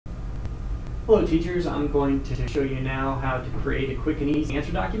Hello teachers, I'm going to show you now how to create a quick and easy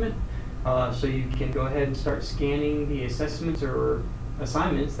answer document so you can go ahead and start scanning the assessments or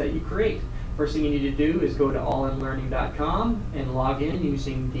assignments that you create. First thing you need to do is go to allinlearning.com and log in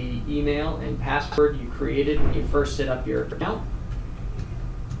using the email and password you created when you first set up your account.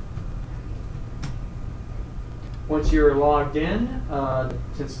 Once you're logged in,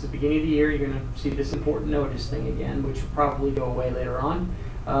 since the beginning of the year, you're going to see this important notice thing again, which will probably go away later on.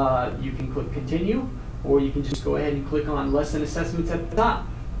 You can click continue, or you can just go ahead and click on lesson assessments at the top.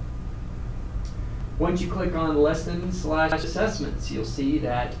 Once you click on lesson/assessments, you'll see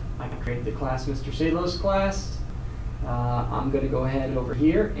that I can create the class Mr. Salos class. I'm going to go ahead over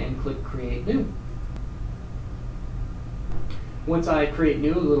here and click create new. Once I create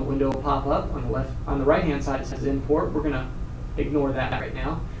new, a little window will pop up on the right hand side. It says import. We're going to ignore that right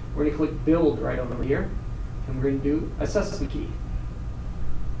now. We're going to click build right over here, and we're going to do assessment key.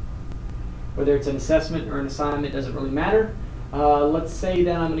 Whether it's an assessment or an assignment doesn't really matter. Let's say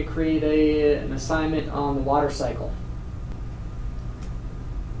that I'm going to create an assignment on the water cycle.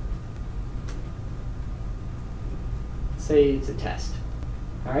 Say it's a test.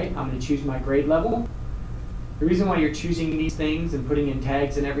 All right, I'm going to choose my grade level. The reason why you're choosing these things and putting in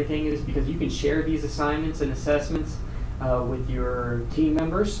tags and everything is because you can share these assignments and assessments with your team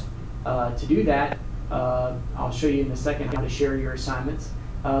members. To do that, I'll show you in a second how to share your assignments.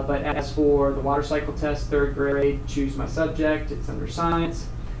 But as for the water cycle test, 3rd grade, choose my subject. It's under science,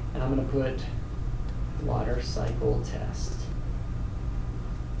 and I'm going to put water cycle test.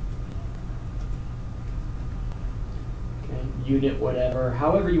 Okay, unit whatever,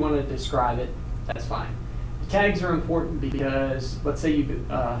 however you want to describe it, that's fine. Tags are important because let's say you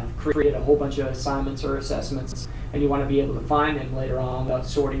created a whole bunch of assignments or assessments and you want to be able to find them later on without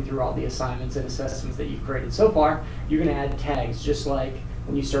sorting through all the assignments and assessments that you've created so far. You're going to add tags, just like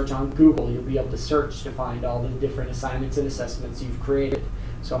when you search on Google, you'll be able to search to find all the different assignments and assessments you've created.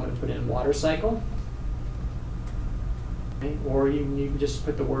 So I'm going to put in water cycle. Okay. Or you can just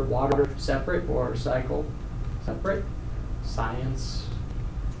put the word water separate or cycle separate, science.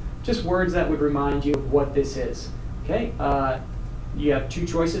 Just words that would remind you of what this is. Okay, you have 2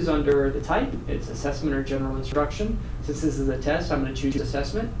 choices under the type. It's assessment or general instruction. Since this is a test, I'm going to choose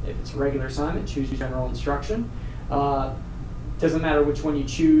assessment. If it's a regular assignment, choose general instruction. Doesn't matter which one you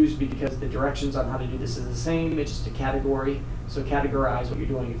choose because the directions on how to do this is the same. It's just a category. So categorize what you're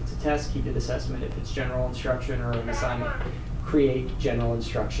doing. If it's a test, keep it assessment. If it's general instruction or an assignment, create general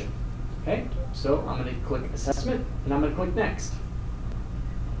instruction. Okay, so I'm going to click assessment and I'm going to click next.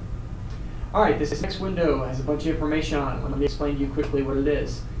 All right, this next window has a bunch of information on it. Let me explain to you quickly what it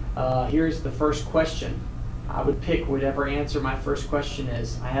is. Here's the first question. I would pick whatever answer my first question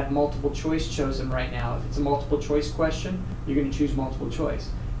is. I have multiple choice chosen right now. If it's a multiple choice question, you're going to choose multiple choice.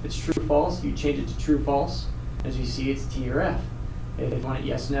 If it's true false, you change it to true false. As you see, it's T or F. If you want it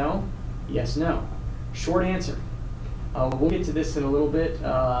yes no, yes no. Short answer. We'll get to this in a little bit.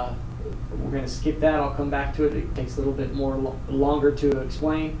 We're going to skip that. I'll come back to it. It takes a little bit longer to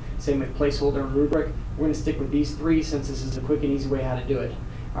explain. Same with placeholder and rubric. We're going to stick with these 3 since this is a quick and easy way how to do it.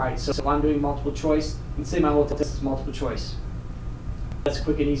 All right, so if I'm doing multiple choice, let's say my whole test is multiple choice. That's a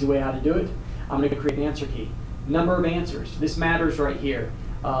quick and easy way how to do it. I'm going to create an answer key. Number of answers. This matters right here.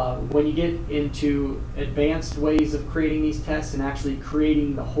 When you get into advanced ways of creating these tests and actually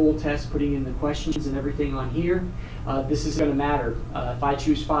creating the whole test, putting in the questions and everything on here, this is going to matter. If I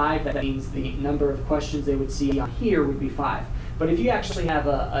choose 5, that means the number of questions they would see on here would be 5. But if you actually have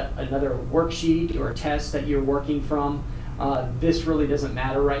another worksheet or a test that you're working from, this really doesn't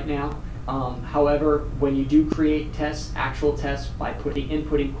matter right now. However, when you do create tests, actual tests, by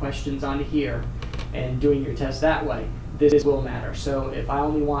inputting questions onto here and doing your test that way, this will matter. So if I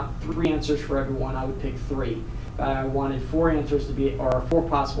only want 3 answers for everyone, I would pick 3. If I wanted 4 answers to be, or 4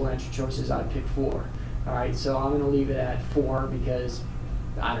 possible answer choices, I'd pick 4. All right, so I'm going to leave it at 4 because,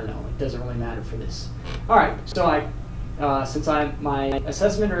 I don't know, it doesn't really matter for this. All right, so since my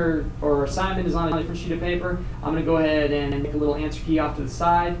assessment or assignment is on a different sheet of paper, I'm going to go ahead and make a little answer key off to the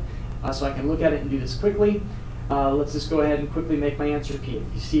side so I can look at it and do this quickly. Let's just go ahead and quickly make my answer key.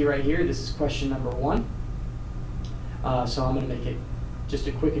 If you see right here, this is question number 1. So I'm going to make it just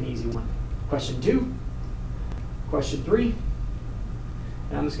a quick and easy one. Question 2, question 3,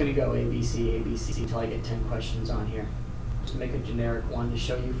 and I'm just going to go A, B, C until I get 10 questions on here. Just make a generic one to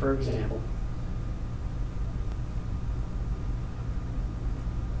show you for example.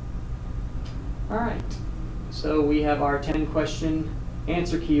 All right, so we have our 10 question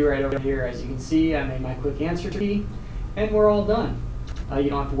answer key right over here. As you can see, I made my quick answer key, and we're all done. You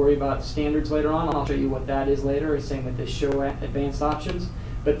don't have to worry about standards later on. I'll show you what that is later. Same with this show advanced options.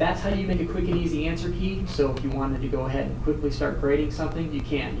 But that's how you make a quick and easy answer key. So if you wanted to go ahead and quickly start grading something, you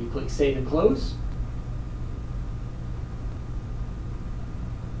can. You click Save and Close.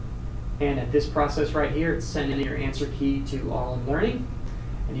 And at this process right here, it's sending your answer key to All in Learning.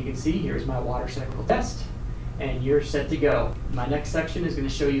 And you can see here's my water cycle test. And you're set to go. My next section is going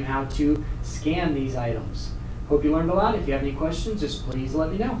to show you how to scan these items. Hope you learned a lot. If you have any questions, just please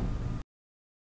let me know.